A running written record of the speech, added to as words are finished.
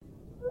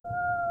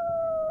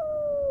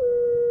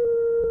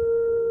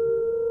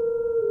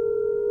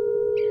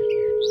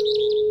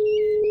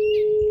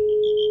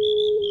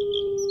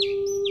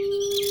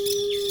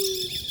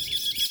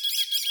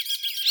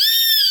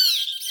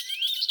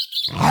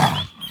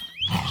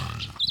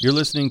You're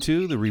listening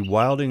to the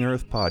Rewilding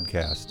Earth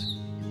podcast.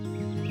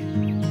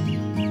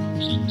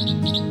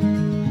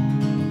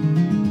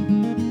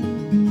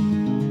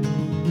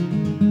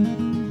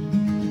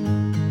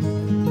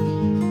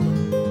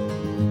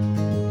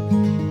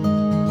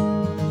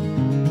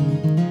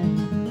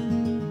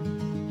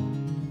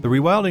 The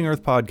Rewilding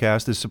Earth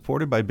podcast is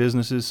supported by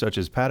businesses such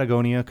as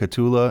Patagonia,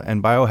 Catula,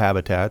 and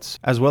Biohabitats,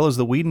 as well as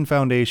the Whedon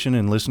Foundation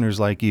and listeners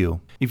like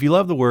you. If you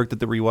love the work that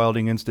the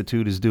Rewilding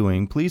Institute is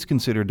doing, please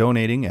consider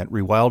donating at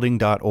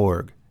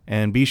rewilding.org.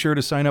 And be sure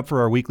to sign up for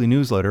our weekly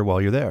newsletter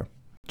while you're there.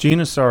 Gene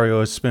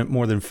Osorio has spent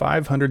more than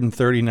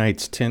 530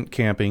 nights tent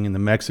camping in the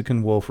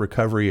Mexican wolf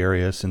recovery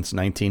area since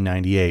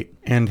 1998,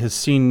 and has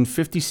seen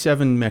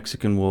 57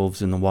 Mexican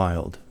wolves in the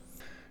wild.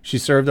 She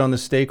served on the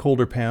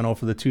stakeholder panel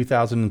for the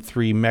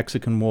 2003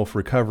 Mexican Wolf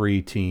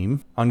Recovery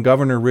Team, on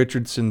Governor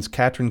Richardson's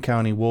Catron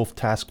County Wolf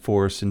Task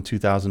Force in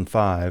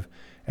 2005,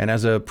 and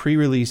as a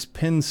pre-release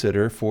pin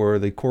sitter for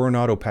the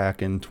Coronado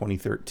Pack in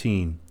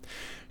 2013.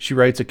 She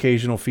writes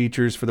occasional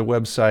features for the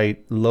website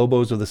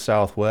Lobos of the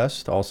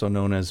Southwest, also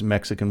known as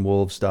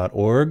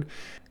MexicanWolves.org,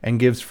 and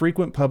gives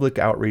frequent public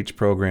outreach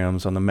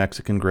programs on the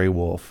Mexican gray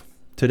wolf.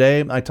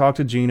 Today, I talked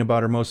to Gene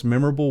about her most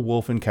memorable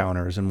wolf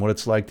encounters and what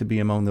it's like to be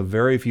among the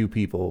very few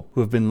people who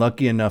have been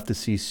lucky enough to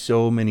see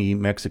so many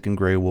Mexican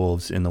gray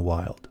wolves in the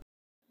wild.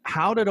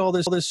 How did all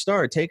this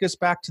start? Take us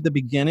back to the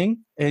beginning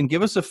and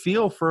give us a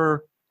feel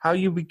for how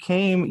you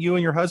and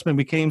your husband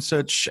became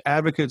such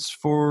advocates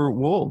for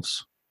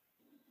wolves.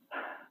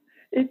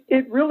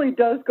 It really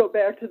does go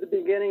back to the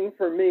beginning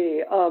for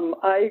me.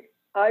 I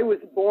was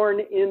born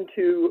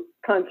into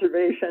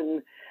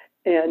conservation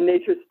and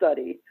nature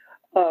study.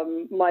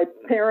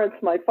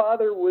 My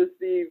father was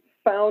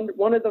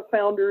one of the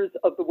founders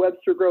of the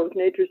Webster Groves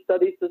Nature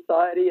Study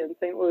Society in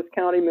St. Louis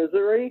County,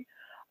 Missouri,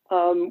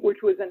 which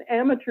was an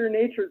amateur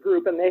nature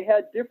group, and they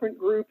had different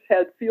groups,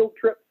 had field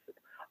trips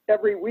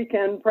every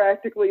weekend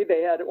practically.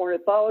 They had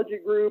ornithology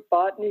group,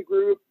 botany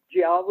group,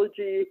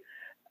 geology,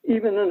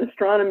 even an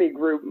astronomy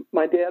group.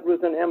 My dad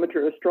was an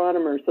amateur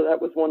astronomer, so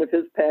that was one of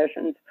his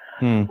passions.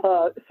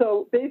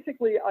 So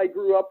basically, I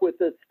grew up with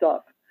this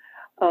stuff.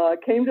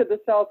 Came to the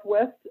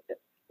Southwest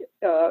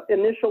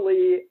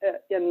initially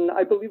in,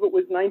 I believe it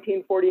was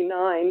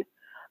 1949,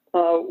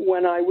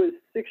 when I was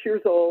 6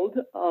 years old,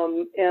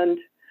 and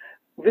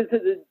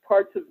visited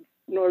parts of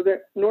northern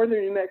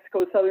New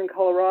Mexico, southern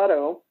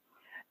Colorado.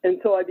 And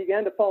so I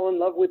began to fall in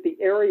love with the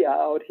area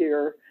out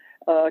here.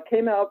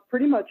 Came out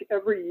pretty much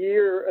every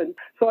year. And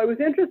so I was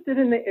interested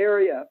in the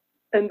area.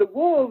 And the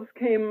wolves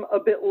came a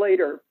bit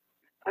later.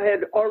 I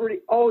had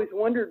always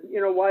wondered,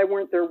 why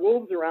weren't there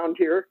wolves around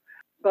here?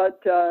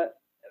 But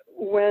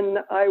when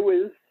I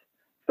was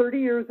 30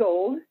 years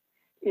old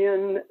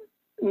in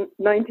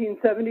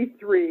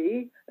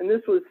 1973, and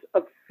this was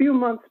a few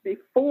months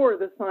before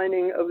the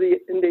signing of the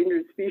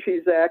Endangered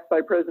Species Act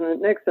by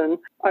President Nixon,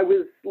 I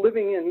was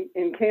living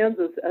in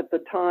Kansas at the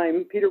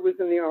time. Peter was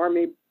in the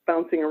Army,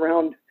 bouncing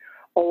around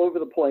all over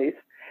the place.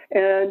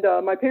 And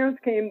my parents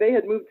came. They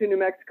had moved to New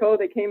Mexico.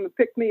 They came and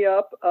picked me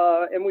up,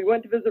 and we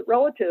went to visit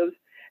relatives.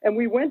 And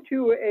we went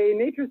to a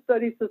Nature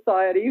Study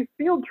Society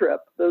field trip,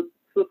 the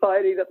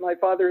society that my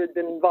father had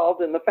been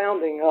involved in the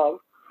founding of,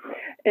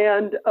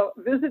 and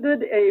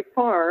visited a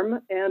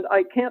farm. And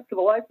I can't for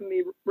the life of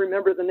me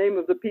remember the name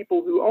of the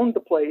people who owned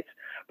the place,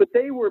 but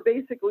they were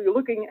basically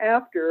looking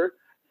after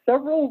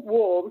several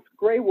wolves,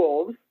 gray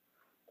wolves,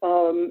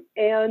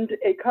 and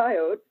a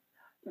coyote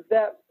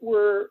that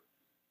were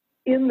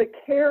in the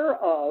care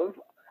of,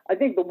 I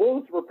think the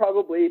wolves were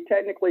probably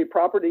technically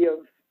property of,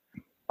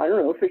 I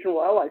don't know, Fish and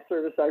Wildlife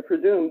Service, I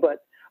presume, but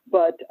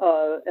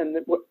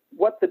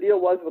what the deal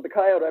was with the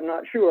coyote, I'm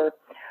not sure.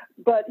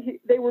 But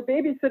they were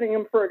babysitting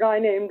him for a guy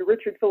named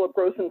Richard Philip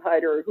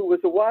Grossenheider, who was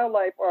a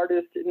wildlife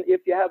artist. And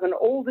if you have an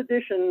old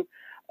edition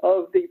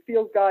of the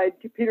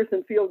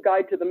Peterson Field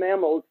Guide to the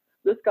Mammals,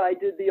 this guy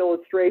did the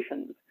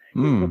illustrations. He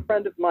was a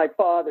friend of my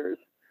father's.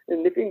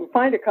 And if you can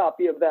find a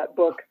copy of that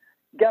book,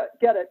 get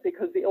it,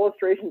 because the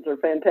illustrations are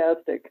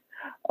fantastic.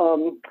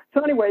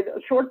 So anyway,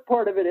 the short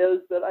part of it is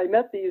that I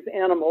met these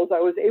animals. I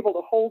was able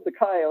to hold the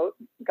coyote,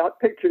 got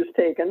pictures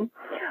taken.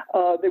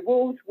 The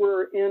wolves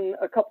were in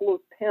a couple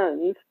of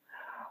pens,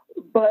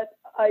 but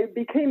I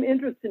became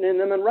interested in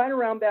them. And right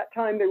around that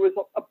time, there was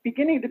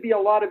beginning to be a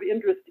lot of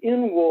interest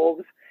in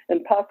wolves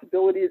and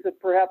possibilities of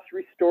perhaps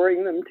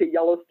restoring them to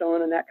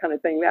Yellowstone and that kind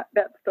of thing.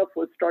 That stuff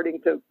was starting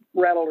to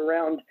rattle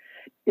around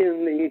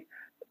in the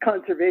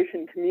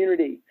conservation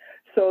community.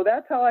 So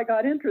that's how I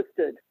got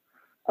interested.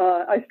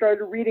 I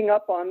started reading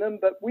up on them,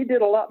 but we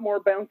did a lot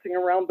more bouncing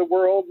around the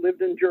world,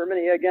 lived in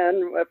Germany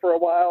again for a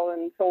while,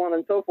 and so on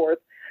and so forth.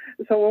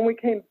 So when we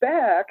came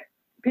back,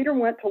 Peter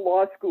went to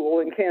law school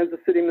in Kansas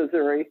City,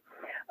 Missouri.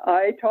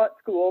 I taught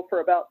school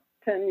for about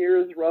 10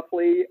 years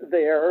roughly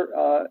there.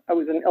 I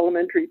was an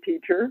elementary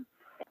teacher.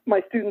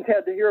 My students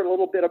had to hear a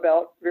little bit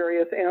about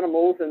various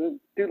animals and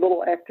do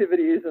little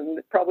activities, and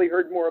probably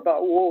heard more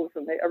about wolves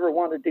than they ever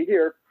wanted to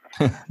hear.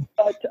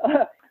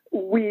 But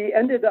we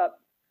ended up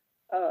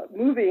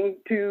moving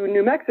to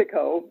New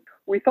Mexico.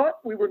 we thought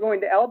we were going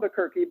to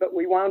Albuquerque, but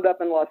we wound up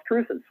in Las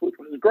Cruces, which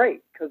was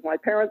great because my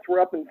parents were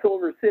up in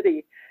Silver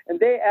City, and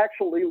they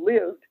actually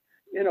lived,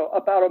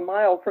 about a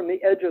mile from the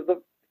edge of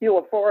the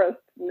Gila Forest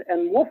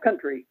and wolf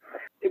country.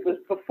 It was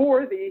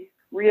before the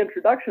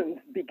reintroductions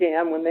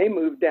began when they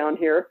moved down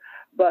here,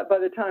 but by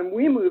the time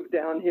we moved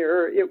down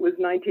here, it was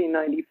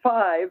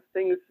 1995.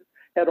 Things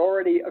had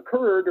already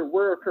occurred or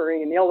were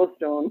occurring in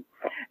Yellowstone,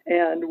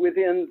 and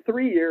within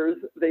 3 years,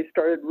 they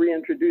started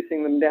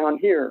reintroducing them down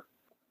here.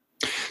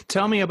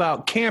 Tell me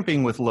about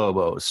camping with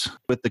Lobos,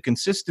 with the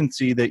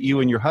consistency that you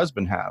and your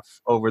husband have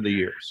over the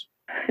years.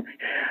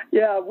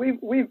 Yeah,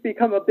 we've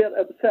become a bit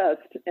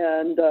obsessed,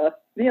 and the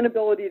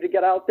inability to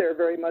get out there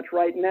very much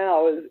right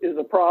now is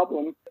a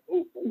problem.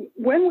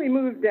 When we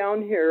moved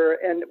down here,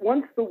 and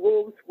once the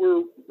wolves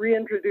were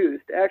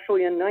reintroduced,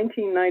 actually in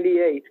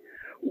 1998,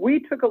 we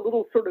took a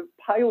little sort of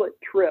pilot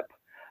trip.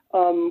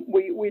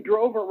 We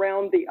drove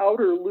around the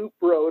outer loop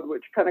road,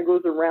 which kind of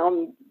goes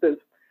around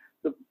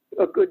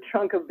a good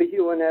chunk of the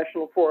Gila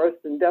National Forest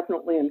and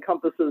definitely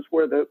encompasses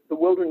where the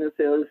wilderness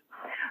is.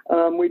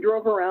 We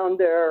drove around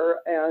there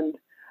and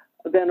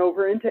then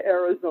over into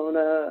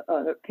Arizona,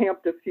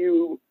 camped a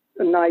few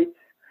nights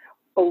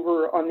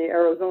over on the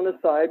Arizona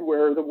side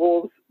where the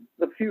wolves,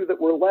 the few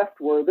that were left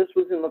were. This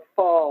was in the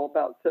fall,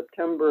 about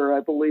September,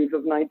 I believe,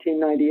 of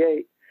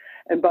 1998.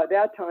 And by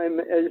that time,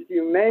 as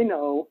you may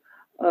know,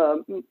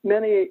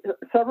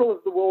 several of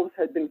the wolves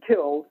had been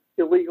killed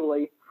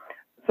illegally.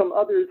 Some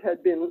others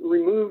had been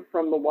removed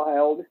from the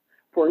wild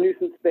for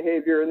nuisance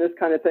behavior and this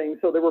kind of thing,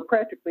 so there were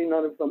practically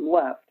none of them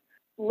left.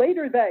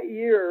 Later that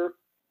year,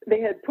 they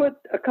had put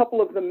a couple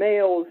of the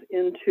males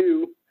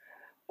into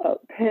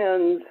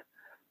pens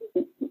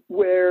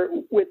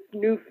with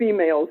new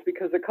females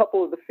because a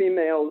couple of the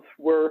females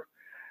were,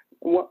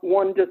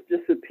 one just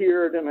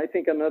disappeared and I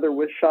think another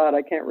was shot.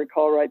 I can't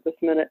recall right this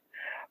minute.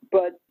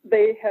 But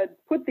they had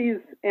put these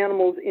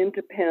animals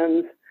into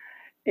pens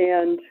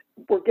and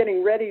were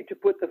getting ready to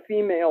put the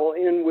female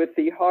in with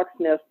the hawk's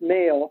nest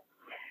male.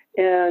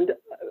 And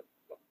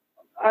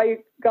I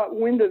got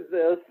wind of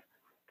this,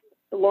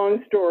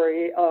 long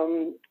story,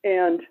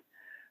 and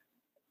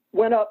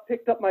went up,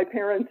 picked up my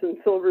parents in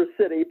Silver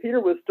City. Peter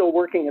was still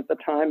working at the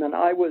time, and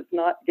I was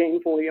not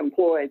gainfully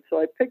employed.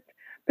 So I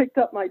picked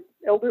up my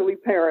elderly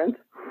parents,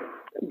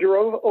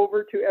 drove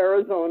over to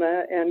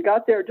Arizona, and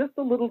got there just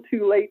a little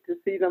too late to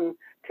see them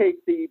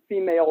take the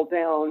female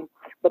down.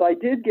 But I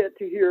did get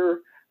to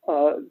hear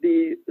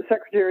the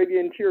Secretary of the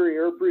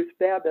Interior, Bruce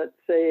Babbitt,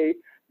 say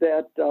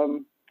that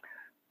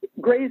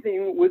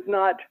grazing was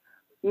not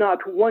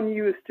one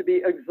use to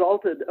be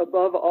exalted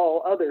above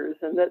all others,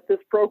 and that this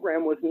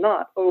program was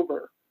not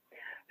over.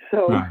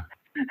 So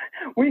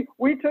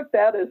we took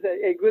that as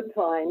a good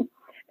sign.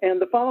 And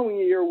the following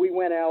year, we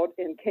went out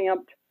and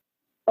camped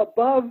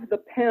above the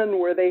pen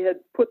where they had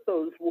put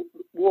those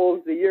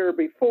wolves the year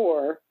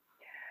before.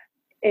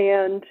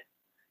 And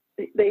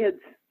they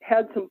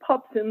had some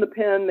pups in the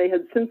pen. They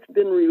had since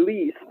been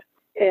released.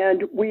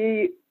 And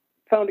we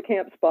found a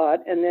camp spot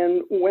and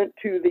then went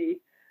to the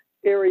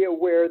area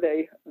where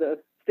the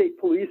state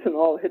police and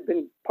all had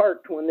been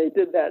parked when they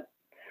did that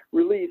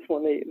release,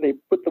 when they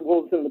put the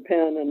wolves in the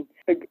pen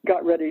and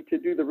got ready to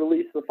do the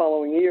release the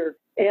following year.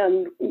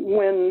 And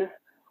when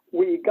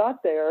we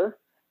got there,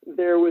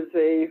 there was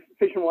a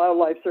Fish and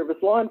Wildlife Service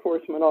law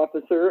enforcement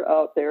officer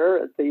out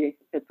there at the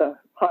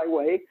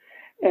highway,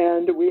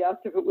 and we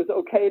asked if it was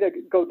okay to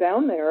go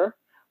down there.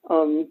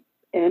 And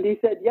he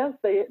said yes.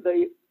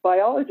 The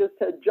biologists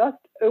had just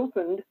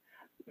opened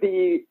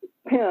the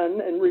pen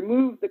and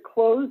removed the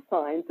close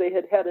signs. They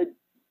had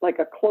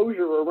a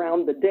closure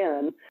around the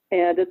den.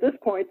 And at this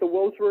point, the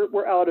wolves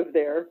were out of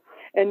there.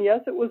 And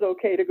yes, it was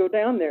okay to go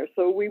down there.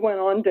 So we went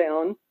on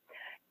down.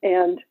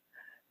 And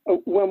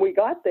when we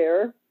got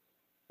there,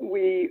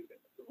 we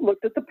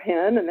looked at the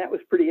pen, and that was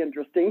pretty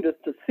interesting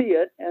just to see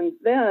it. And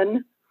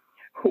then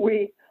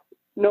we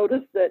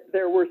noticed that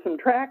there were some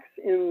tracks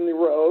in the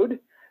road,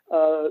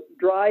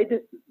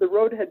 dried. The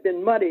road had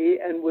been muddy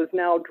and was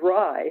now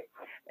dry.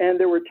 And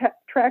there were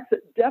tracks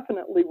that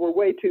definitely were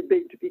way too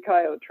big to be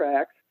coyote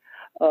tracks.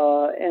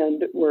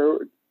 And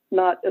were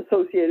not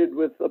associated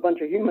with a bunch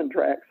of human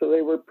tracks, so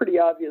they were pretty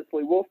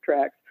obviously wolf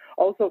tracks.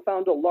 Also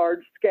found a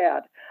large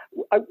scat.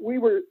 We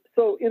were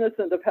so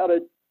innocent of how to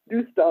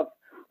do stuff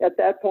at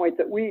that point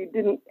that we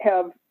didn't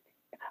have,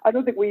 I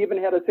don't think we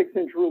even had a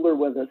 6-inch ruler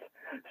with us.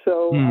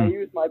 So I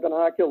used my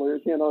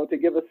binoculars, to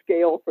give a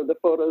scale for the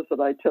photos that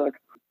I took.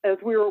 As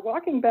we were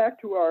walking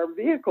back to our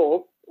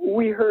vehicle,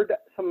 we heard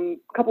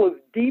couple of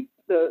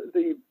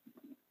the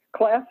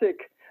classic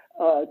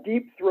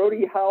deep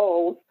throaty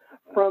howls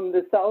from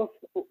the south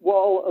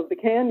wall of the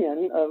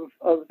canyon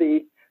of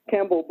the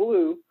Campbell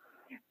Blue,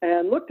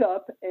 and looked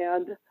up,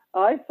 and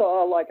I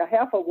saw like a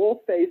half a wolf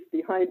face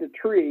behind a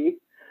tree,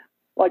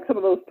 like some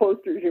of those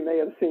posters you may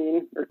have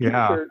seen, or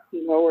T-shirts,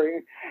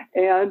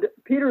 and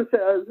Peter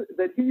says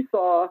that he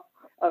saw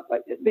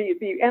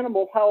the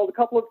animal howled a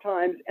couple of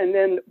times and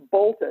then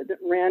bolted,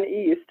 ran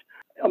east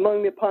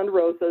among the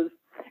ponderosas,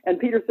 And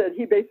Peter said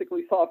he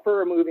basically saw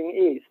fur moving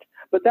east.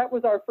 But that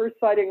was our first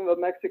sighting of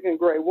a Mexican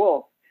gray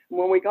wolf.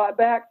 When we got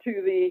back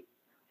to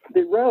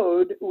the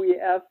road, we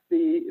asked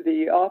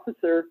the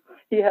officer,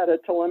 he had a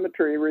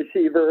telemetry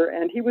receiver,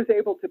 and he was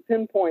able to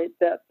pinpoint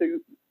that the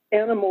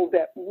animal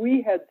that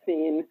we had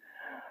seen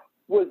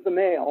was the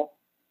male,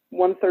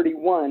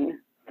 131,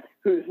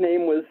 whose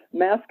name was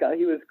Masca.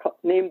 He was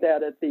named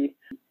that at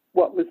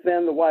what was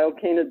then the Wild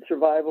Canid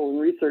Survival and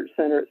Research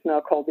Center. It's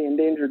now called the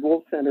Endangered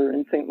Wolf Center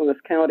in St. Louis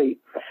County,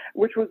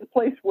 which was a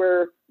place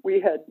where we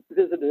had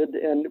visited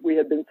and we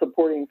had been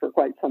supporting for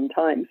quite some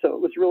time. So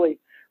it was really,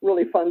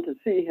 really fun to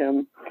see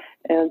him.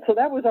 And so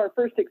that was our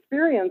first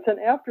experience. And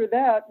after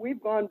that,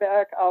 we've gone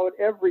back out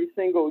every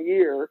single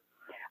year,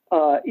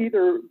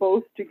 either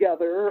both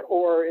together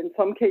or in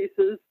some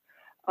cases,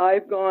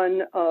 I've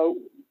gone,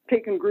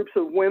 taken groups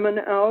of women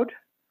out,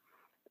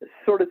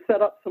 sort of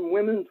set up some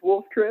women's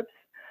wolf trips,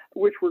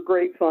 which were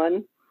great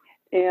fun.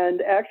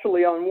 And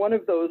actually on one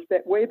of those,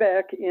 way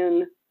back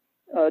in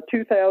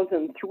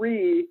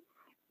 2003,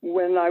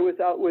 when I was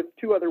out with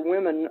two other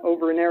women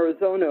over in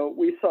Arizona,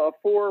 we saw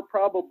 4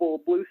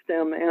 probable blue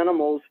stem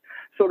animals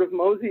sort of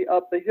mosey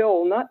up the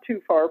hill, not too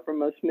far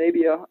from us,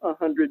 maybe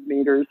 100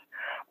 meters.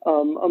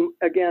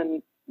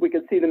 Again, we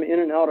could see them in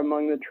and out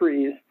among the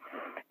trees.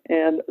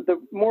 And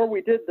the more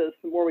we did this,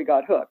 the more we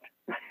got hooked.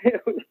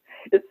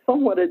 It's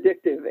somewhat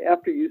addictive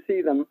after you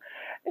see them.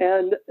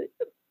 And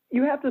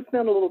you have to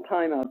spend a little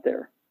time out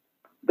there.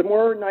 The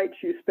more nights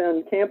you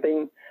spend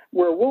camping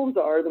where wolves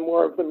are, the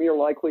more of them you're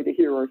likely to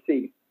hear or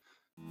see.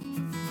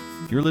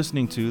 You're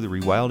listening to the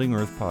Rewilding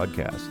Earth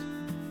podcast.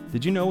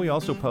 Did you know we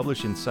also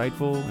publish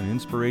insightful and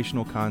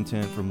inspirational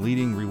content from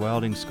leading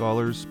rewilding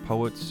scholars,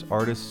 poets,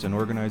 artists, and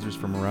organizers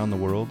from around the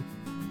world?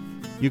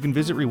 You can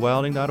visit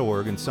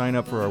rewilding.org and sign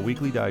up for our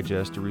weekly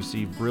digest to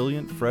receive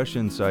brilliant, fresh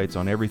insights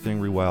on everything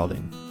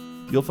rewilding.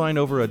 You'll find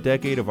over a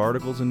decade of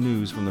articles and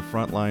news from the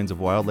front lines of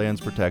wildlands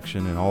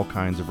protection and all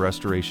kinds of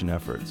restoration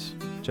efforts.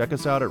 Check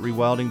us out at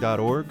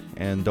rewilding.org,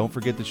 and don't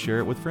forget to share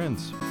it with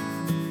friends.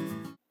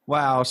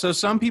 Wow, so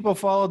some people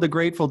follow the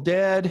Grateful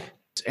Dead,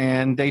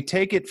 and they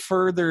take it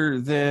further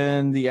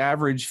than the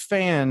average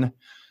fan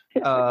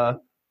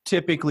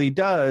typically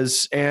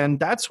does, and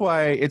that's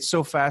why it's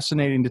so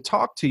fascinating to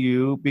talk to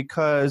you,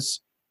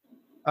 because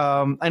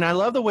and I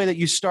love the way that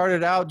you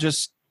started out,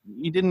 just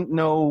you didn't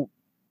know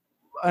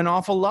an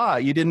awful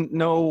lot. You didn't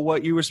know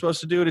what you were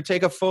supposed to do to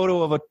take a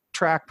photo of a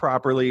track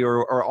properly,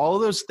 or all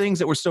of those things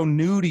that were so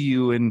new to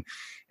you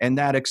and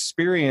that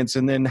experience,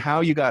 and then how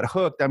you got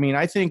hooked. I mean,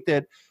 I think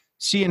that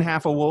seeing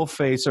half a wolf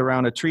face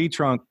around a tree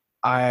trunk,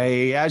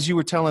 as you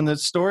were telling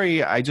this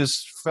story, I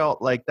just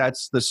felt like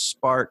that's the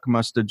spark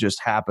must have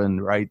just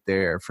happened right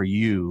there for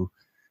you.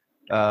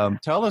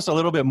 Tell us a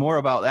little bit more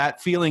about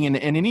that feeling and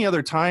any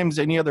other times,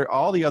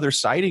 all the other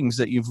sightings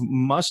that you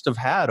must have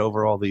had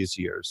over all these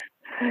years.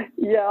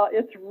 Yeah,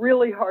 it's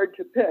really hard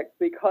to pick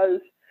because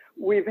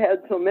we've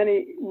had so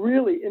many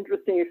really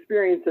interesting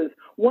experiences.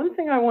 One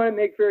thing I want to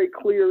make very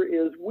clear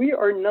is we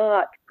are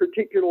not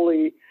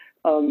particularly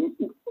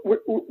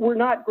we're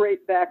not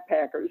great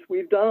backpackers.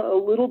 We've done a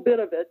little bit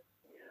of it.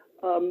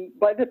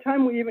 By the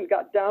time we even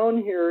got down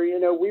here,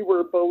 we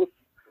were both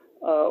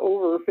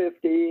over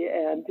 50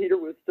 and Peter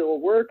was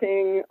still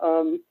working.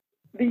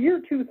 The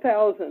year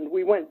 2000,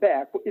 we went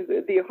back.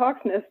 The Hawk's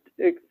Nest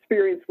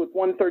experience with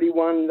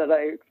 131 that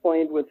I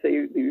explained with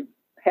the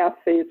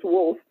half-faced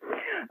wolf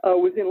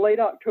was in late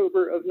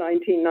October of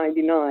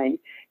 1999.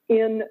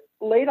 In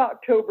late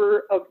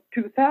October of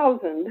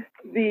 2000,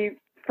 the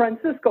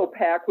Francisco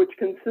pack, which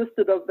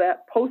consisted of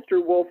that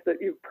poster wolf that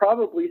you've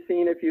probably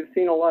seen if you've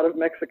seen a lot of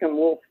Mexican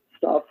wolf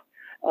stuff,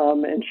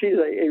 and she's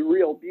a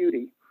real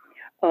beauty.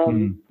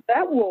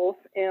 That wolf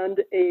and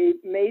a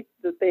mate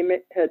that they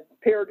had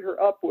paired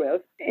her up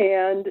with,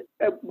 and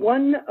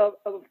one of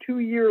 2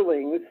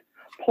 yearlings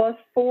plus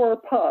 4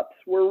 pups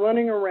were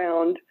running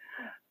around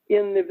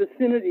in the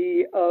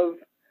vicinity of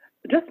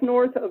just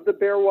north of the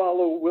Bear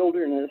Wallow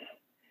Wilderness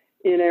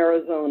in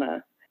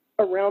Arizona,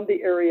 around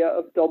the area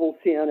of Double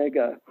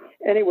Cienega.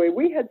 Anyway,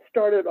 we had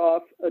started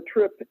off a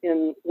trip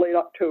in late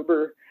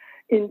October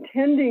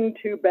intending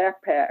to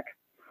backpack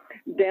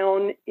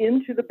down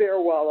into the Bear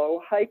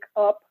Wallow, hike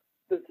up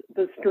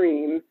the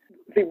stream.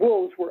 The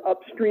wolves were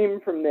upstream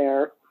from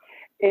there,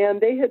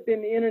 and they had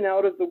been in and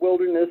out of the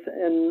wilderness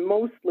and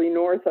mostly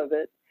north of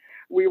it.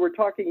 We were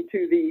talking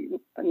to the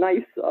nice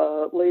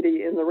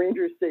lady in the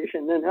ranger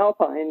station in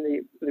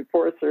Alpine, the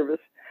Forest Service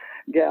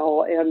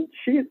gal, and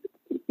she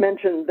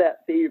mentioned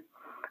that the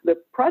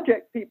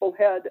project people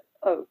had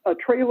a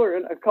trailer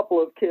and a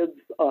couple of kids,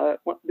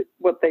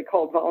 what they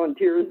called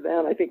volunteers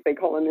then, I think they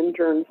call them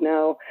interns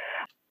now,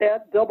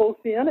 at Double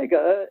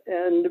Cienega,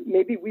 and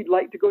maybe we'd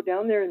like to go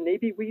down there and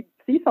maybe we'd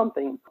see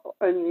something,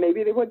 and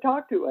maybe they would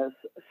talk to us.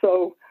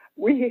 So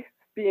we,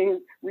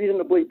 being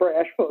reasonably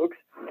brash folks,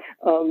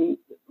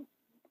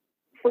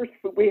 first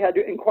we had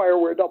to inquire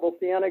where Double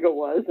Cienega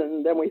was,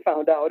 and then we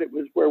found out it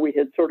was where we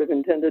had sort of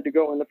intended to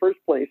go in the first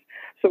place.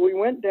 So we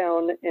went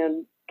down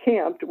and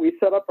camped. We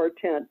set up our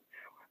tent.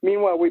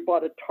 Meanwhile, we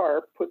bought a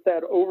tarp, put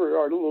that over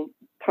our little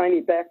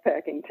tiny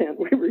backpacking tent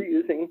we were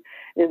using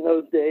in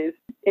those days.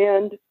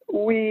 And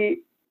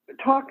we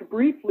talked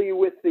briefly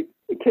with the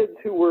kids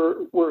who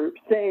were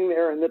staying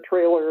there in the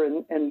trailer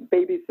and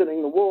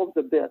babysitting the wolves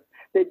a bit.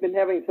 They'd been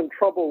having some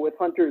trouble with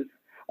hunters.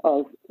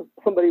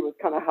 Somebody was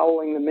kind of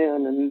howling them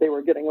in, and they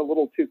were getting a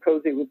little too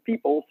cozy with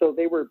people, so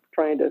they were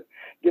trying to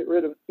get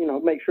rid of,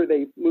 make sure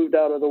they moved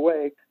out of the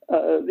way.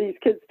 These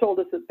kids told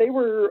us that they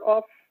were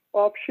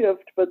off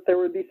shift, but there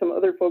would be some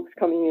other folks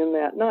coming in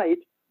that night.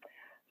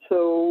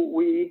 So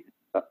we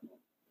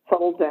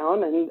settled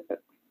down, and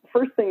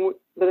first thing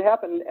that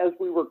happened as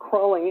we were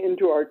crawling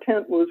into our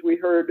tent was we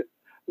heard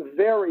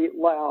very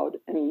loud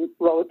and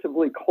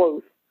relatively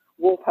close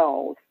wolf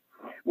howls.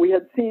 We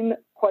had seen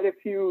quite a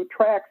few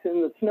tracks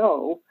in the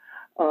snow,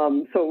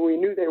 so we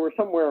knew they were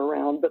somewhere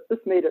around, but this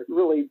made it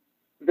really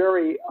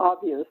very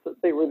obvious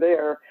that they were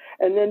there.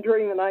 And then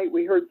during the night,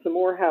 we heard some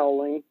more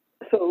howling.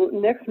 So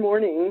next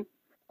morning,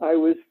 I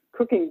was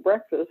cooking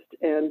breakfast,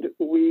 and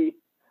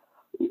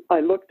I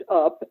looked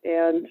up,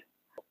 and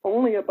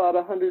only about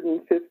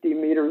 150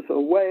 meters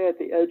away at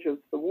the edge of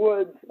the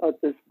woods at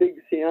this big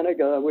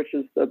cienega, which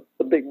is the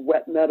big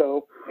wet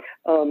meadow,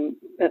 an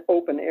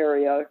open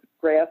area,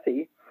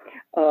 grassy,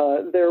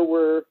 there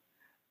were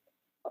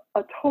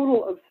a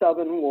total of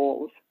 7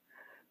 wolves.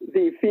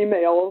 The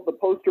female, the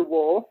poster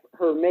wolf,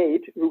 her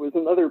mate, who was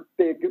another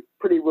big,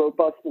 pretty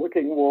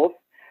robust-looking wolf,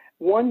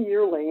 1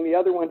 yearling, the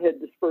other one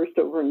had dispersed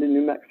over into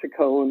New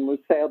Mexico and was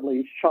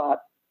sadly shot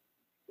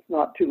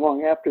not too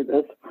long after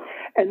this,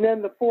 and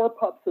then the 4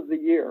 pups of the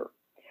year.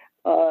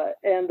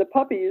 And the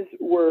puppies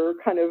were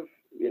kind of,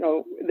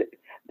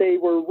 they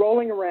were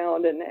rolling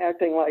around and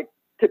acting like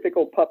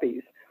typical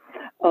puppies.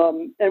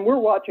 And we're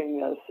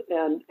watching this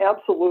and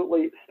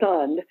absolutely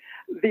stunned.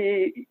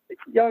 The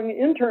young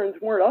interns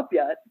weren't up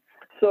yet,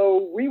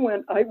 so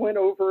I went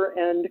over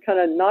and kind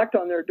of knocked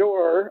on their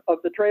door of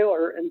the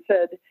trailer and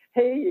said,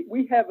 "Hey,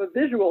 we have a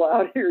visual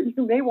out here.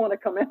 You may want to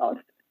come out."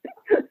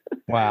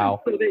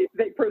 Wow. So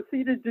they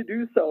proceeded to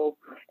do so.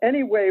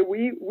 Anyway,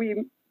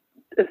 we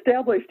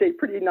established a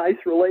pretty nice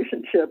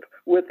relationship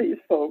with these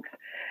folks,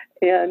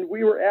 and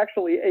we were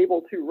actually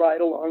able to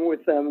ride along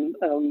with them.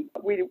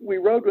 We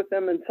rode with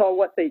them and saw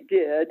what they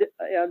did,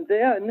 and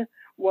then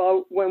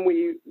when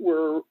we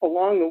were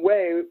along the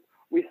way,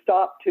 we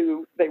stopped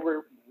they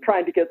were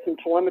trying to get some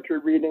telemetry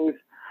readings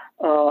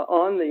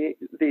on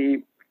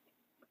the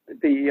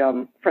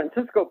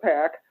Francisco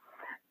Pack,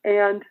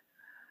 and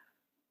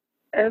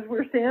as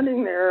we're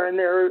standing there and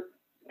they're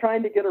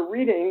trying to get a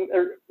reading,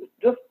 they're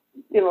just,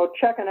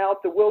 checking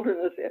out the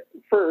wilderness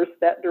first,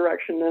 that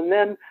direction. And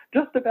then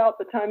just about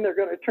the time they're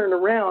going to turn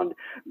around,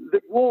 a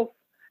wolf,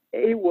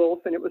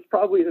 and it was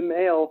probably the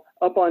male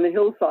up on the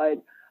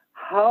hillside,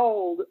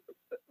 howled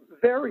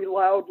very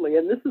loudly.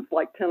 And this is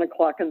like 10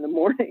 o'clock in the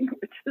morning,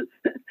 which is,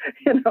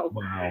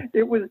 Wow.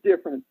 It was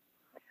different.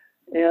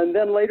 And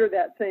then later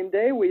that same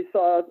day, we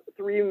saw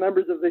 3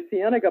 members of the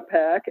Cienega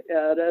Pack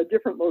at a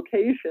different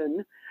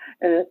location,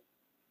 and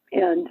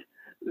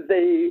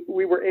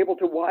we were able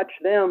to watch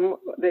them.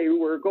 They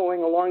were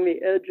going along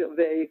the edge of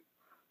a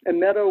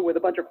meadow with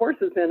a bunch of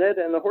horses in it,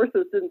 and the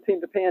horses didn't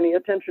seem to pay any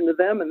attention to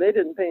them, and they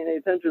didn't pay any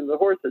attention to the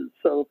horses.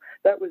 So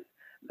that was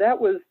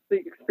the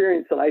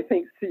experience that I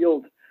think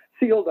sealed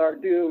our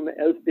doom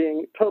as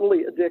being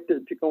totally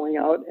addicted to going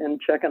out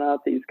and checking out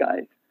these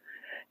guys.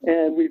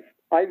 And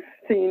I've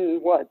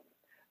seen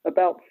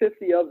about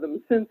 50 of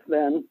them since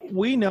then.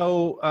 We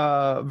know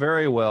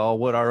very well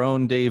what our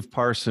own Dave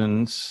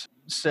Parsons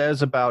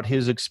says about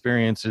his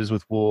experiences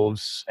with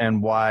wolves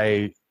and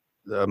why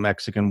the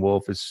Mexican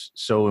wolf is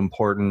so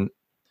important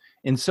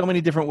in so many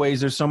different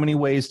ways. There's so many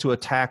ways to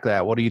attack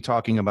that. What are you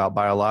talking about?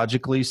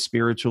 Biologically,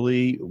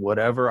 spiritually,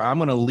 whatever? I'm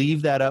going to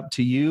leave that up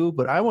to you,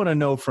 but I want to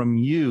know from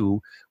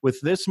you,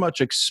 with this much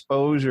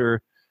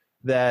exposure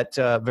that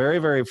very,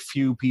 very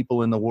few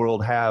people in the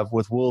world have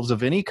with wolves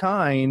of any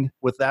kind,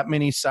 with that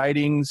many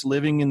sightings,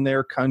 living in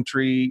their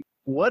country.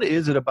 What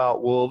is it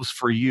about wolves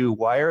for you?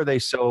 Why are they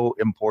so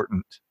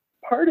important?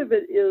 Part of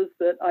it is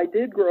that I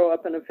did grow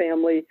up in a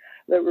family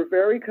that were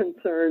very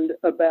concerned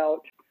about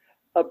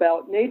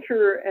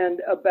nature and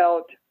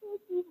about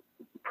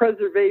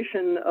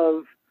preservation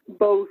of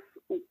both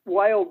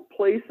wild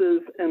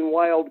places and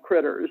wild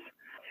critters.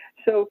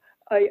 So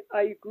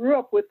I grew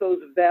up with those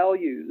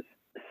values.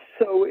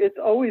 So it's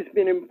always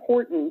been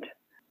important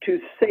to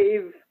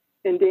save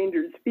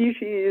endangered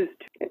species,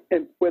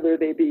 whether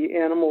they be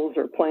animals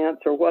or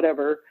plants or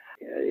whatever,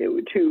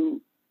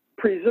 to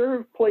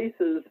preserve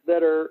places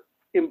that are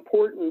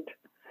important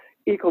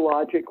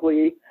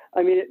ecologically.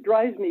 I mean, it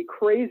drives me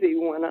crazy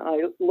when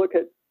I look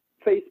at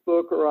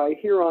Facebook or I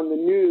hear on the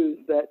news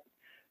that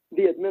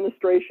the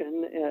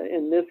administration,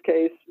 in this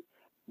case,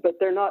 but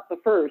they're not the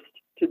first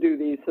to do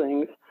these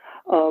things,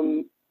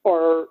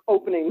 are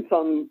opening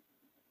some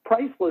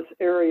priceless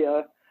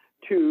area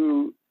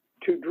to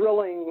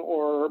drilling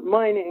or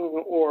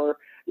mining or,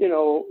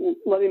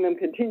 letting them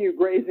continue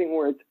grazing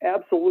where it's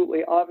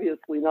absolutely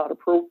obviously not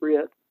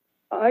appropriate.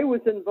 I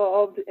was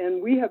involved,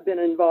 and we have been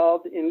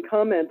involved in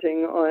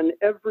commenting on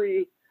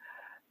every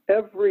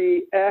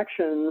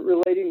action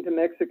relating to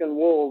Mexican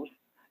wolves,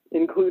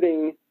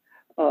 including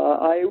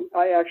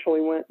I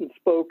actually went and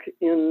spoke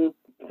in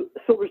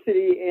Silver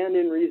City and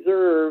in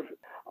reserve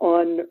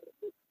on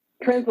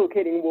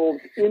translocating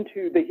wolves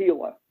into the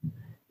Gila,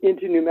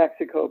 into New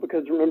Mexico,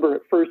 because remember,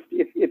 at first,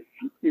 if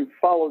you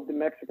followed the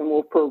Mexican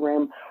wolf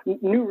program,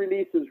 new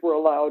releases were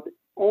allowed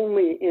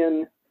only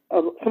in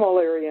a small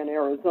area in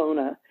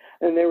Arizona,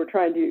 and they were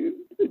trying to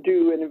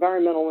do an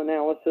environmental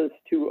analysis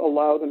to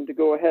allow them to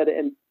go ahead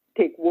and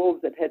take wolves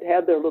that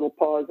had their little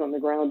paws on the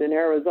ground in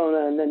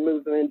Arizona and then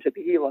move them into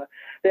the Gila.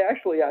 They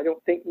actually, I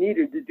don't think,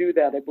 needed to do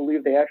that. I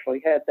believe they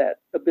actually had that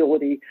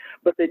ability,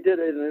 but they did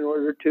it in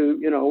order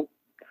to,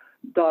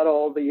 dot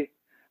all the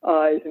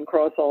I's and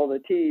cross all the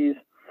T's.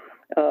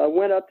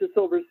 Went up to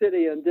Silver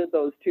City and did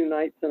those 2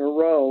 nights in a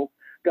row,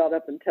 got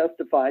up and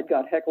testified,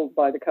 got heckled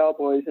by the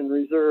cowboys in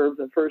reserve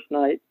the first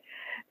night.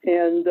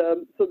 And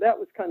so that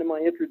was kind of my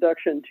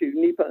introduction to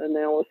NEPA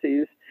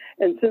analyses.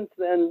 And since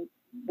then,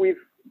 we've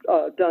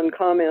done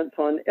comments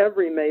on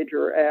every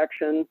major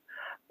action,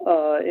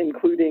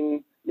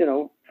 including,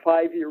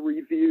 5-year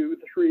review,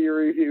 the 3-year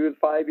review, the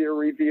 5-year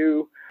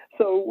review.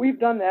 So we've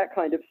done that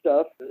kind of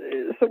stuff.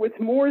 So it's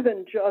more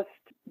than just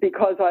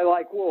because I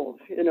like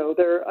wolves. I know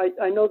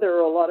there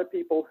are a lot of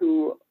people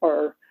who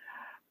are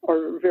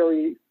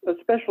very,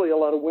 especially a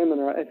lot of women,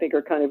 I think,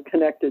 are kind of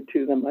connected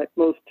to them.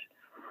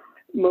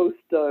 Most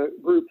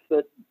groups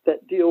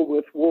that deal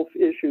with wolf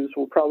issues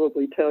will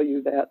probably tell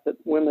you that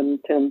women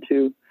tend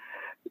to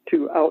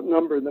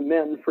outnumber the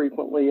men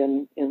frequently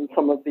in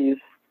some of these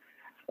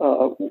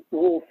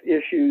wolf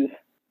issues.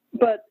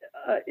 But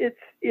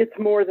it's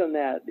more than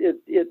that.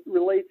 It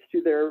relates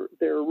to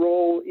their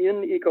role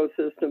in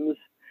ecosystems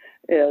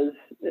as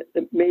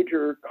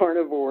major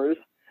carnivores.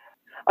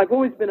 I've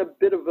always been a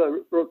bit of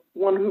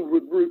one who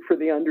would root for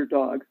the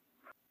underdog.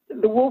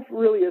 The wolf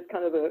really is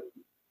kind of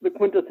the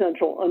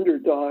quintessential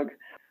underdog.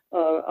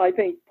 I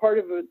think part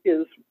of it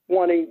is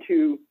wanting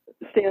to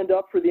stand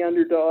up for the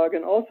underdog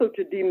and also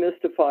to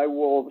demystify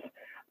wolves.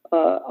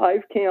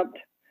 I've camped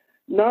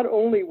not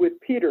only with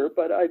Peter,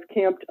 but I've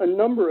camped a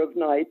number of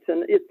nights,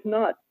 and it's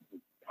not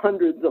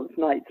hundreds of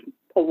nights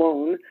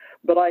alone,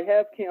 but I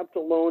have camped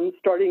alone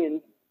starting in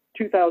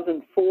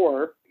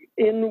 2004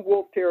 in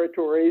wolf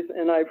territories,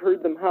 and I've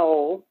heard them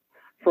howl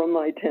from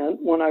my tent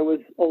when I was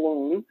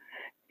alone,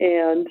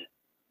 and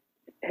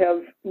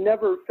have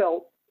never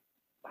felt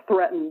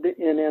threatened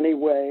in any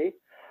way.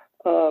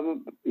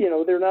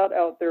 They're not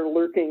out there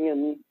lurking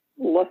and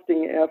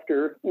lusting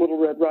after Little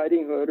Red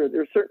Riding Hood, or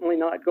they're certainly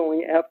not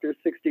going after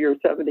 60 or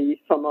 70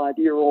 some odd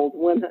year old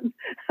women.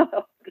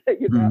 I'll tell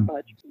you that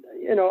much.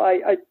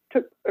 I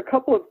took a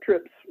couple of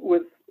trips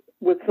with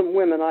some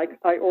women.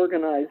 I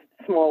organized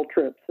small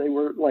trips. They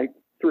were like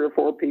 3 or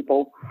 4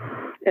 people,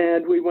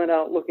 and we went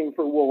out looking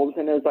for wolves.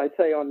 And as I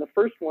say, on the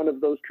first one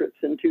of those trips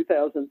in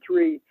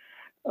 2003,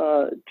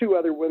 2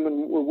 other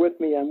women were with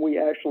me, and we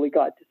actually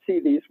got to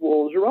see these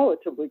wolves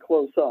relatively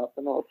close up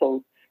and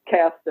also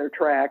cast their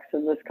tracks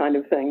and this kind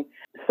of thing.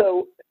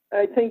 So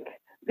I think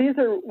these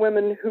are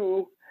women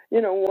who,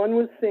 one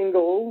was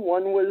single,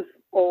 one was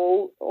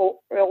old,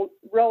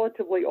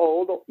 relatively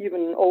old,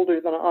 even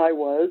older than I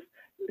was.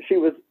 She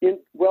was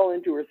well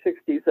into her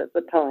 60s at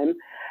the time.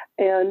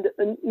 And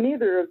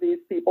neither of these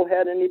people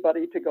had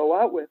anybody to go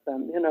out with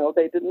them.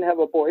 They didn't have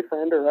a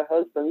boyfriend or a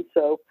husband.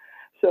 So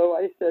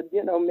I said,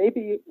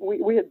 maybe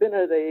we had been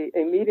at a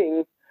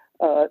meeting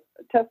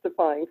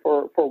testifying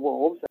for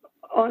wolves.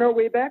 On our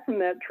way back from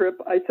that trip,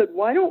 I said,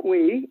 why don't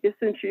we,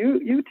 since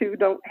you 2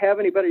 don't have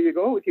anybody to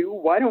go with you,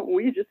 why don't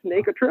we just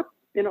make a trip,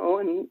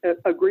 and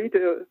agree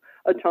to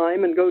a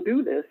time and go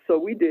do this? So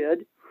we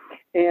did.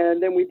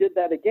 And then we did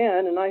that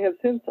again. And I have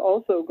since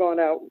also gone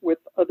out with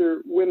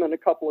other women a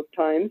couple of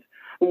times.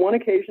 On one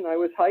occasion, I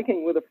was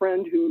hiking with a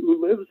friend who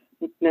lives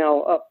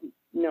now up,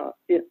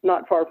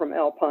 not far from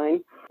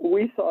Alpine.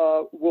 We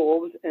saw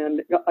wolves,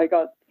 and I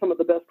got some of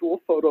the best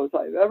wolf photos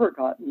I've ever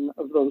gotten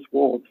of those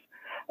wolves.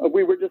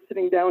 We were just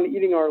sitting down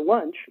eating our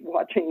lunch,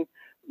 watching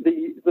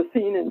the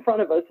scene in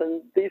front of us,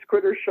 and these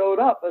critters showed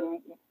up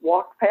and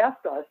walked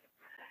past us.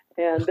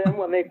 And then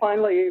when the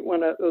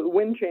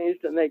wind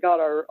changed and they got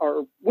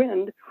our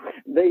wind,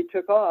 they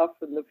took off,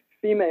 and the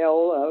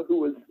female, who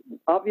was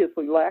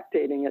obviously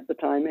lactating at the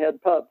time,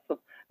 had pups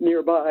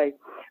nearby,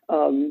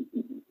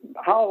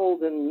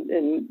 howled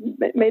and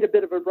made a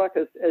bit of a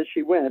ruckus as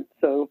she went.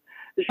 So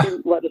she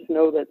let us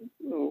know that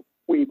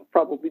we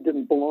probably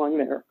didn't belong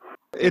there.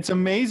 It's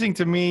amazing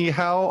to me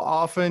how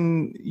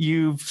often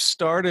you've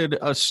started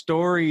a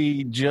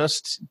story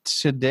just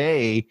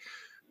today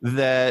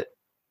that,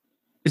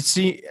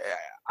 see,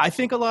 I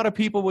think a lot of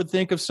people would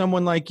think of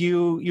someone like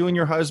you and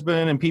your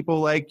husband and people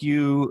like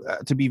you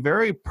to be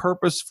very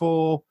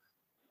purposeful,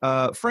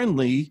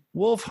 friendly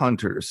wolf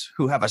hunters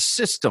who have a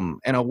system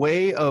and a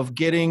way of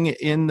getting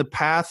in the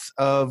path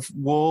of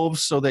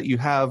wolves so that you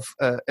have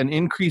an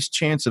increased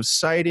chance of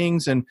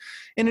sightings. And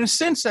in a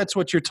sense, that's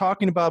what you're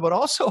talking about. But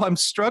also, I'm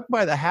struck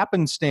by the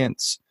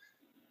happenstance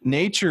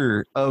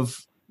nature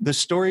of the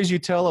stories you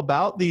tell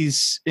about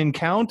these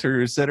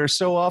encounters that are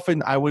so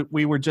often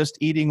we were just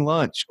eating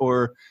lunch,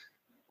 or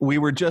we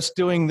were just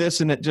doing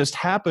this and it just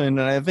happened.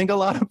 And I think a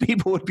lot of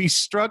people would be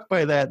struck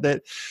by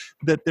that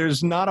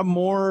there's not a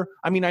more,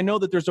 I mean, I know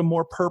that there's a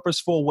more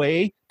purposeful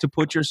way to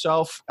put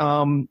yourself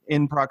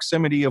in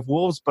proximity of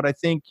wolves, but I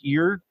think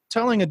you're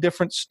telling a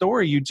different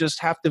story. You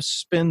just have to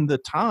spend the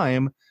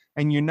time,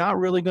 and you're not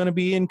really going to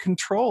be in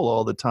control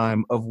all the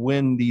time of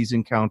when these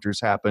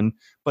encounters happen,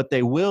 but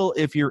they will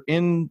if you're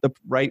in the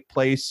right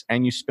place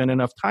and you spend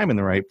enough time in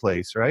the right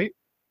place, right?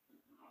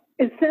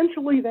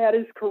 Essentially, that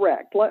is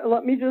correct.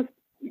 Let me just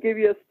give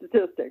you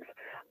statistics.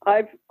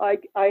 I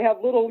have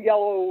little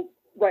yellow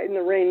Write in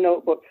the Rain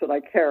notebooks that I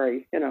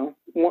carry. You know,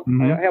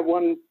 I have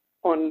one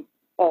on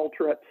all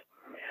trips.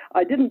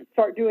 I didn't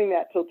start doing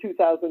that till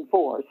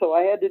 2004, so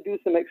I had to do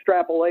some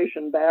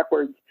extrapolation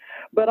backwards.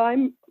 But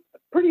I'm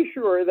pretty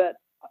sure that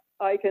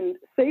I can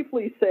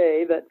safely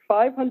say that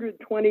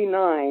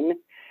 529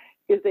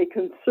 is a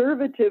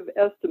conservative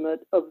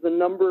estimate of the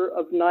number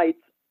of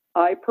nights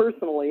I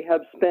personally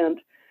have spent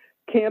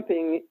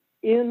camping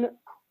in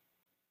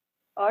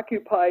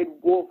occupied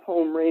wolf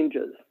home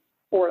ranges,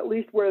 or at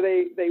least where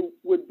they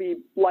would be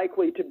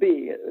likely to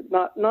be,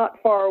 not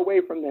far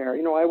away from there.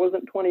 You know, I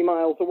wasn't 20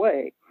 miles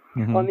away.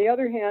 Mm-hmm. On the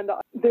other hand,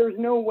 there's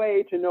no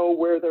way to know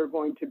where they're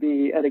going to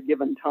be at a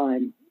given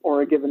time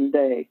or a given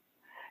day.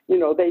 You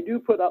know, they do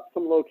put up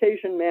some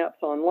location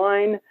maps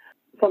online.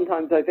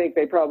 Sometimes I think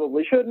they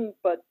probably shouldn't,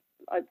 but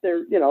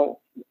they're, you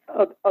know,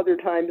 other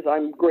times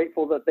I'm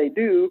grateful that they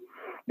do,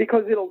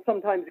 because it'll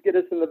sometimes get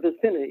us in the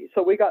vicinity.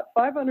 So we got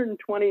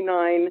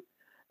 529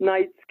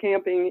 nights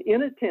camping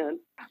in a tent,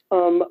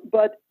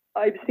 but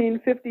I've seen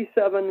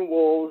 57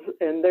 wolves,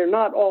 and they're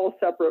not all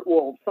separate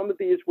wolves. Some of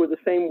these were the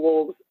same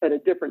wolves at a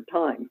different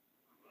time.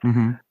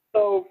 Mm-hmm.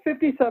 So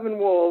 57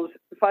 wolves,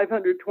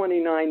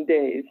 529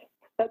 days.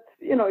 That's,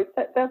 you know,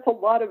 that's a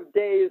lot of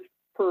days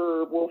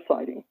per wolf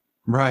sighting.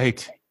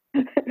 Right.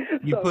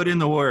 You put in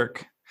the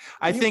work.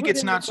 I think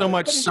it's not so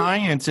much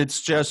science,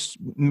 it's just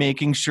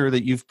making sure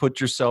that you've put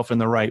yourself in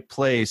the right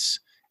place,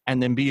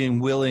 and then being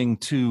willing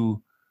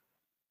to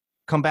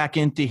come back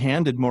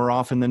empty-handed more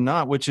often than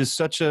not, which is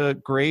such a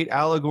great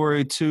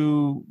allegory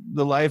to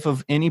the life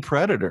of any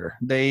predator.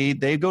 They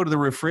go to the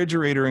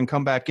refrigerator and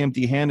come back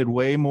empty-handed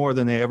way more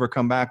than they ever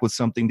come back with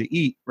something to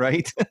eat,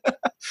 right?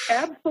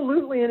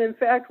 Absolutely. And in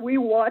fact, we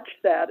watched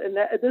that. And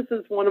this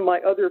is one of my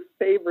other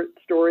favorite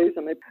stories.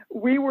 I mean,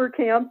 we were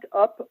camped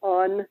up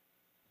on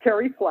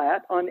Terry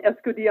Flat on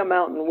Escudilla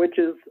Mountain, which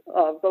is,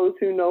 those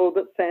who know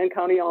the Sand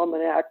County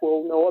Almanac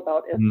will know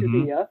about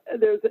Escudilla. Mm-hmm.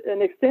 There's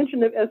an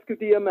extension of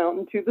Escudilla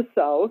Mountain to the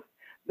south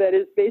that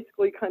is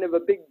basically kind of a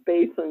big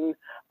basin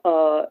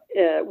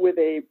with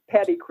a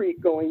Paddy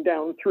Creek going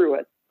down through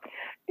it.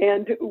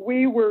 And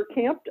we were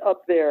camped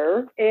up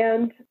there,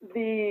 and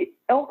the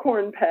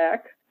elkhorn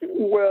pack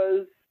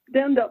was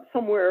denned up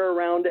somewhere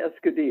around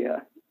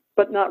Escudilla,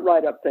 but not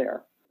right up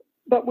there.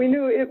 But we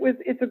knew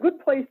it's a good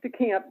place to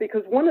camp,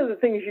 because one of the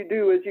things you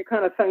do is you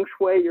kind of feng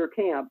shui your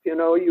camp. You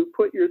know, you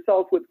put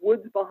yourself with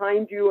woods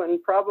behind you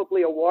and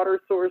probably a water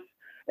source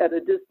at a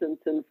distance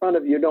in front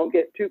of you. Don't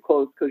get too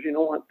close, because you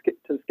don't want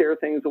to scare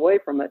things away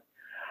from it.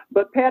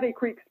 But Paddy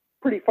Creek's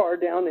pretty far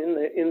down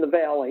in the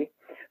valley,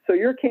 so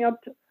you're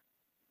camped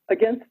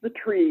against the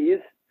trees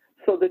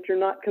so that you're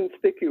not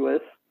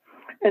conspicuous,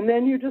 and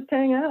then you just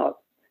hang out.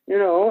 You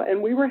know,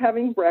 and we were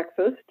having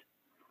breakfast.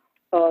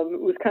 It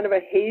was kind of a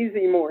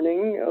hazy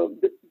morning.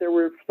 There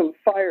were some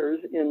fires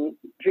in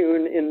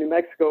June in New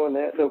Mexico, and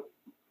the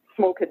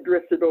smoke had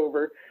drifted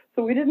over.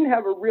 So we didn't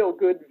have a real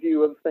good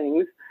view of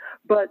things.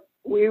 But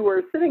we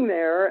were sitting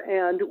there,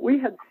 and we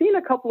had seen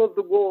a couple of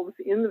the wolves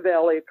in the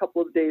valley a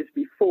couple of days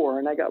before,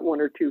 and I got one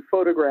or two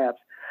photographs.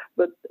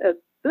 But at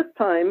this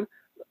time,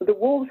 the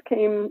wolves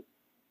came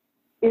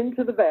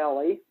into the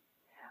valley,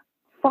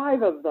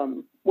 5 of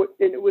them. And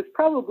it was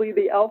probably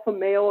the alpha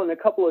male and a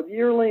couple of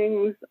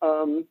yearlings.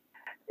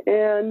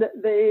 And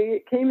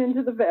they came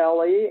into the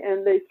valley,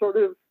 and they sort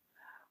of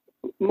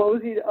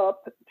moseyed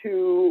up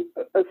to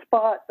a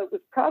spot that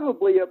was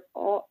probably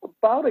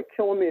about a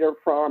kilometer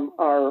from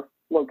our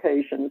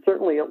location,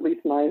 certainly at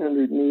least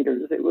 900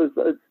 meters. It was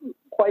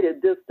quite a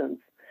distance.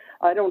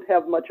 I don't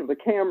have much of a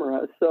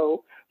camera,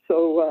 so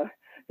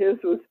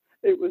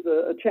it was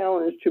a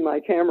challenge to my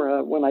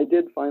camera when I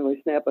did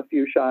finally snap a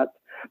few shots.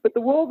 But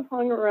the wolves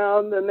hung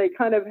around, and they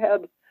kind of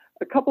had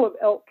a couple of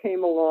elk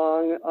came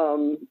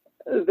along.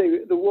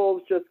 The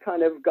wolves just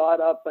kind of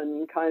got up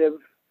and kind of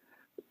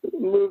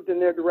moved in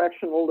their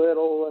direction a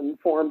little and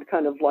formed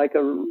kind of like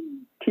a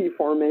T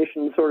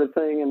formation sort of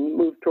thing and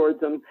moved towards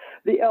them.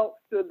 The elk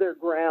stood their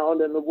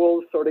ground, and the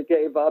wolves sort of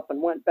gave up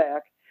and went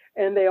back.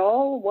 And they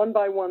all, one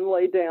by one,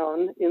 lay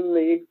down in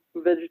the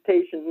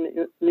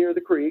vegetation near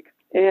the creek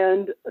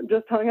and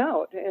just hung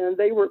out. And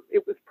it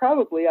was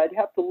probably, I'd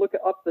have to look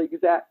up the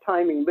exact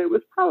timing, but it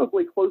was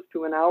probably close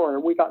to an hour.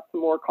 We got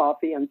some more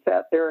coffee and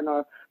sat there in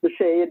the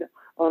shade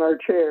on our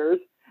chairs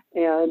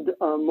and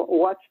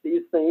watched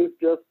these things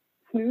just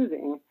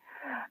snoozing.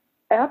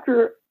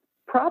 After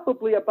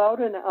probably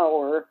about an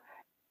hour,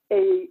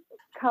 a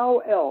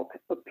cow elk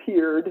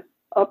appeared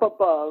up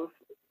above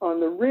on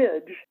the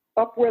ridge,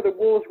 up where the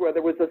wolves were.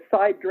 There was a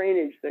side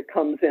drainage that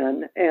comes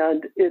in,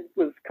 and it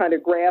was kind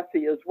of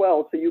grassy as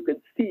well, so you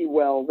could see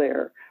well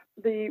there.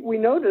 We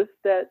noticed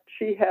that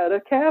she had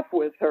a calf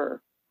with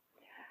her,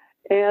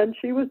 and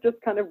she was just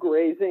kind of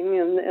grazing,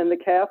 and the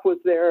calf was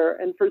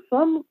there, and for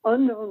some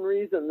unknown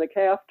reason, the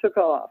calf took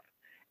off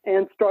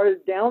and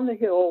started down the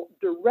hill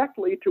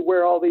directly to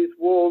where all these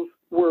wolves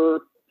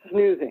were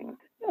snoozing.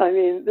 I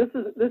mean, this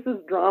is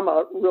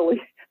drama really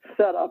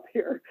set up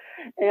here.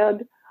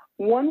 And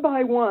one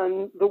by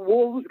one, the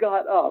wolves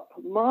got up.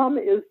 Mom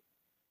is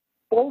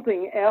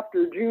bolting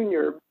after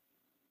Junior,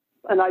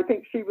 and I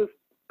think she was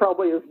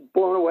probably as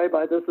blown away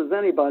by this as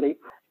anybody.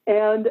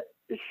 And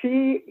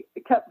she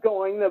kept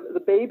going.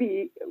 The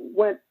baby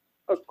went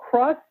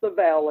across the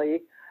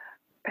valley,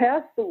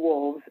 past the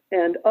wolves,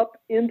 and up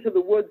into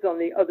the woods on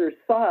the other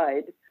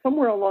side.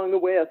 Somewhere along the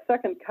way, a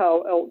second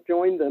cow elk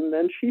joined them.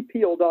 Then she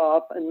peeled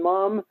off, and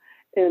Mom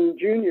and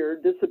Junior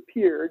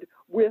disappeared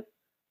with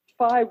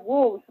 5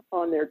 wolves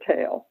on their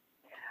tail.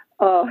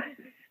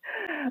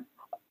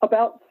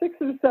 About 6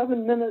 or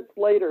 7 minutes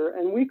later,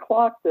 and we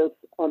clocked this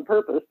on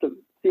purpose to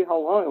see how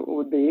long it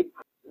would be,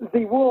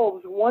 the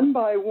wolves, one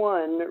by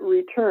one,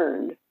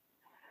 returned.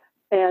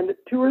 And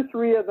 2 or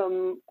 3 of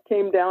them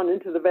came down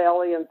into the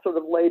valley and sort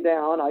of lay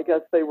down. I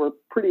guess they were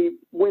pretty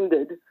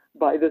winded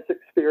by this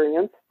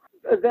experience.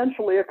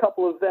 Eventually, a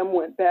couple of them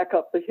went back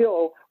up the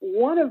hill.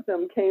 One of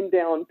them came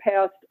down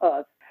past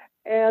us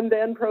and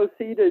then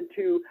proceeded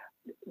to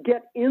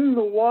get in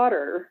the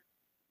water.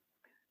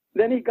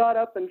 Then he got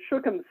up and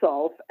shook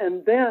himself,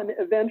 and then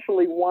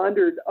eventually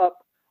wandered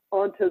up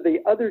onto the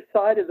other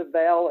side of the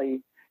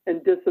valley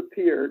and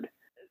disappeared.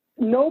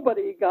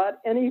 Nobody got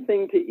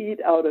anything to eat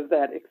out of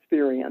that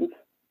experience.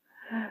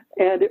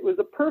 And it was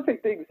a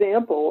perfect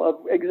example of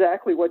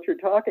exactly what you're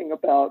talking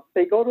about.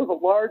 They go to the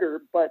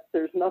larder, but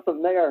there's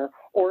nothing there.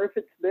 Or if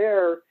it's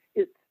there,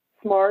 it's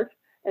smart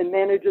and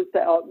manages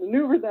to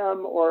outmaneuver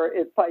them, or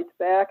it fights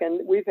back. And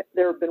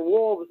there have been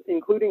wolves,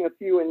 including a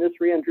few in this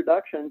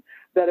reintroduction,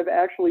 that have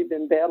actually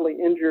been badly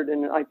injured,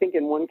 and I think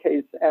in one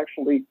case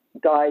actually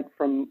died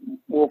from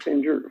elk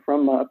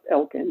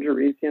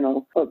injuries,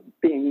 of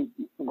being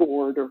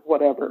gored or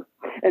whatever.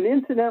 And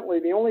incidentally,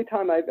 the only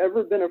time I've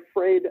ever been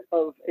afraid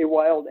of a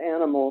wild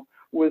animal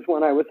was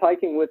when I was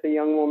hiking with a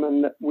young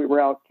woman that we were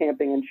out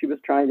camping, and she was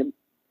trying to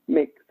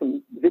make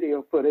some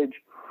video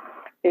footage.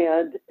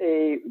 And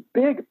a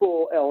big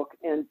bull elk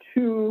and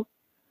 2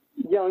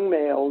 young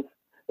males,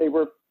 they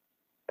were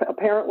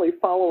apparently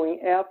following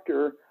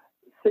after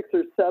 6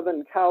 or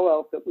 7 cow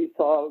elk that we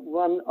saw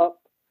run up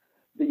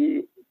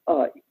the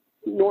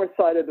north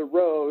side of the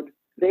road.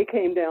 They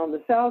came down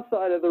the south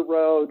side of the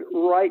road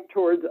right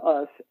towards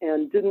us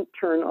and didn't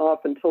turn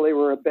off until they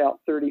were about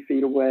 30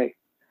 feet away.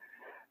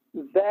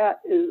 That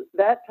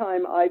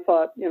time I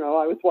thought,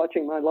 I was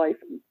watching my life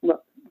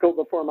go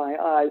before my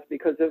eyes,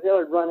 because if they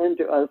had run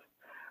into us,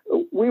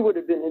 we would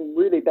have been in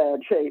really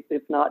bad shape,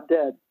 if not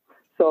dead.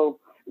 So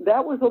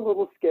that was a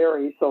little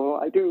scary. So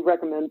I do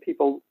recommend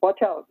people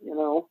watch out,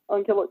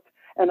 ungulates.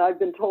 And I've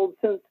been told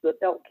since that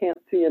elk can't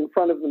see in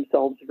front of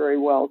themselves very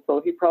well.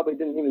 So he probably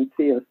didn't even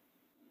see us.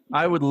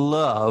 I would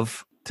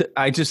love to,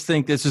 I just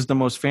think this is the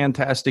most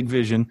fantastic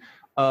vision,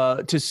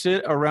 to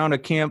sit around a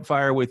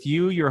campfire with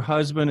you, your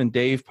husband, and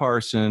Dave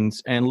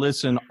Parsons and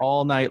listen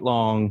all night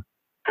long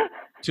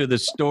to the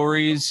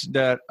stories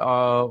that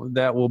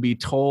will be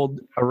told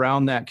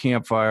around that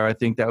campfire. I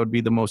think that would be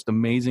the most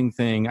amazing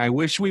thing. I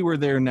wish we were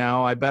there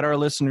now. I bet our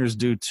listeners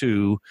do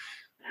too.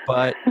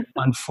 But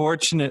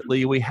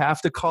unfortunately, we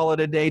have to call it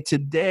a day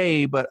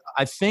today. But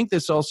I think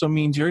this also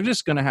means you're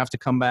just going to have to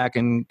come back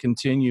and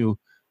continue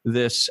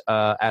this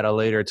at a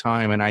later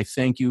time. And I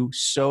thank you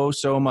so,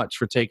 so much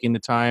for taking the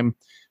time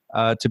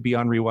to be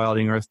on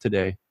Rewilding Earth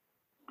today.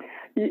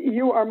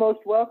 You are most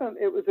welcome.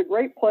 It was a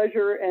great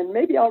pleasure, and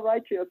maybe I'll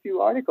write you a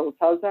few articles.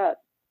 How's that?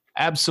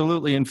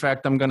 Absolutely. In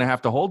fact, I'm going to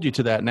have to hold you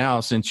to that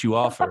now since you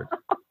offered.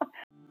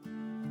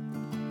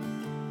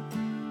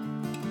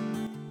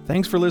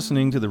 Thanks for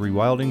listening to the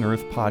Rewilding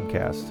Earth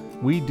podcast.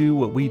 We do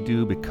what we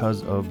do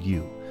because of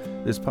you.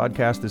 This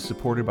podcast is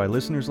supported by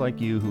listeners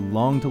like you who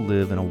long to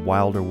live in a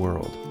wilder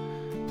world.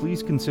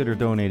 Please consider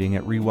donating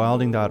at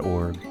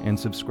rewilding.org and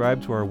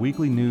subscribe to our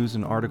weekly news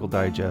and article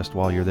digest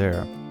while you're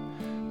there.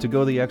 To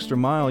go the extra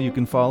mile, you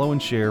can follow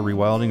and share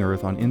Rewilding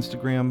Earth on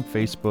Instagram,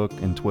 Facebook,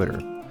 and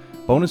Twitter.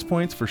 Bonus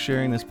points for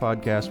sharing this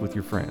podcast with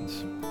your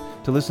friends.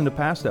 To listen to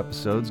past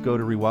episodes, go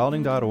to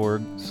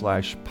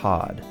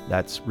rewilding.org/pod.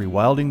 That's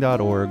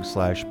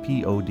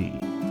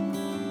rewilding.org/pod.